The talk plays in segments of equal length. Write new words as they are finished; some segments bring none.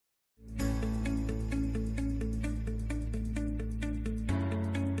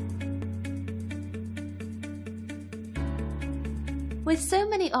With so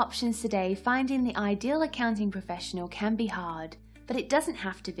many options today, finding the ideal accounting professional can be hard, but it doesn't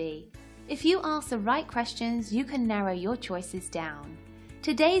have to be. If you ask the right questions, you can narrow your choices down.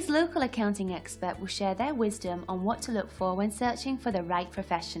 Today's local accounting expert will share their wisdom on what to look for when searching for the right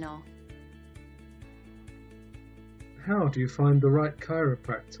professional. How do you find the right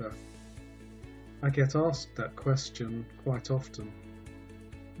chiropractor? I get asked that question quite often.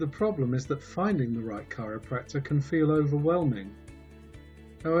 The problem is that finding the right chiropractor can feel overwhelming.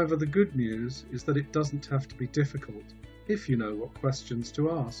 However, the good news is that it doesn't have to be difficult if you know what questions to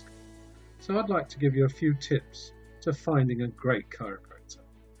ask. So I'd like to give you a few tips to finding a great chiropractor.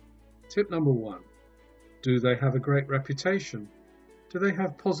 Tip number 1. Do they have a great reputation? Do they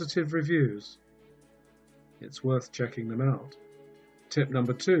have positive reviews? It's worth checking them out. Tip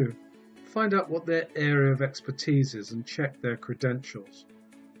number 2. Find out what their area of expertise is and check their credentials.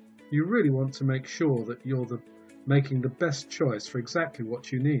 You really want to make sure that you're making the best choice for exactly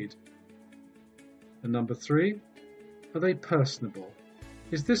what you need. And number 3, are they personable?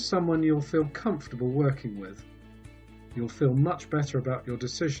 Is this someone you'll feel comfortable working with? You'll feel much better about your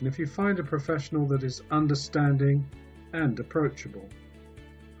decision if you find a professional that is understanding and approachable.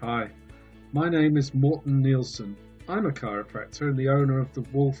 Hi, my name is Morten Nielsen. I'm a chiropractor and the owner of the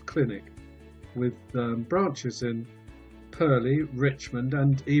Wolf Clinic, with branches in Purley, Richmond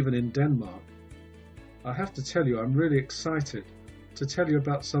and even in Denmark. I have to tell you, I'm really excited to tell you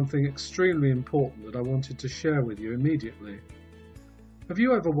about something extremely important that I wanted to share with you immediately. Have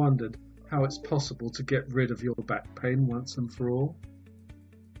you ever wondered how it's possible to get rid of your back pain once and for all?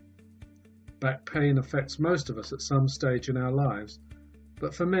 Back pain affects most of us at some stage in our lives,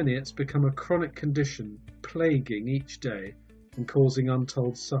 but for many it's become a chronic condition plaguing each day and causing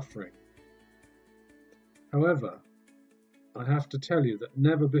untold suffering. However, I have to tell you that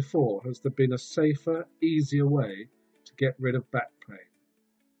never before has there been a safer, easier way to get rid of back pain.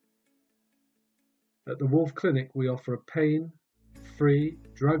 At the Wolf Clinic, we offer a pain-free,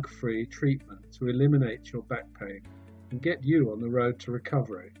 drug-free treatment to eliminate your back pain and get you on the road to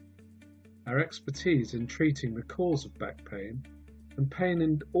recovery. Our expertise in treating the cause of back pain and pain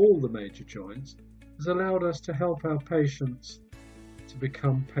in all the major joints has allowed us to help our patients to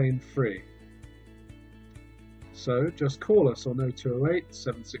become pain-free. So just call us on 0208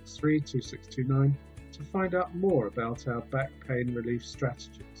 763 2629 to find out more about our back pain relief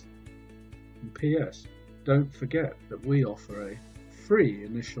strategies. And P.S. don't forget that we offer a free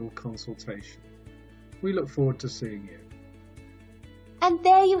initial consultation. We look forward to seeing you. And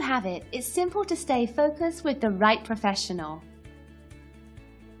there you have it. It's simple to stay focused with the right professional.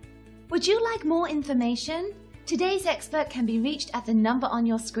 Would you like more information? Today's expert can be reached at the number on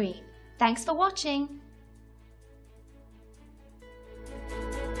your screen. Thanks for watching.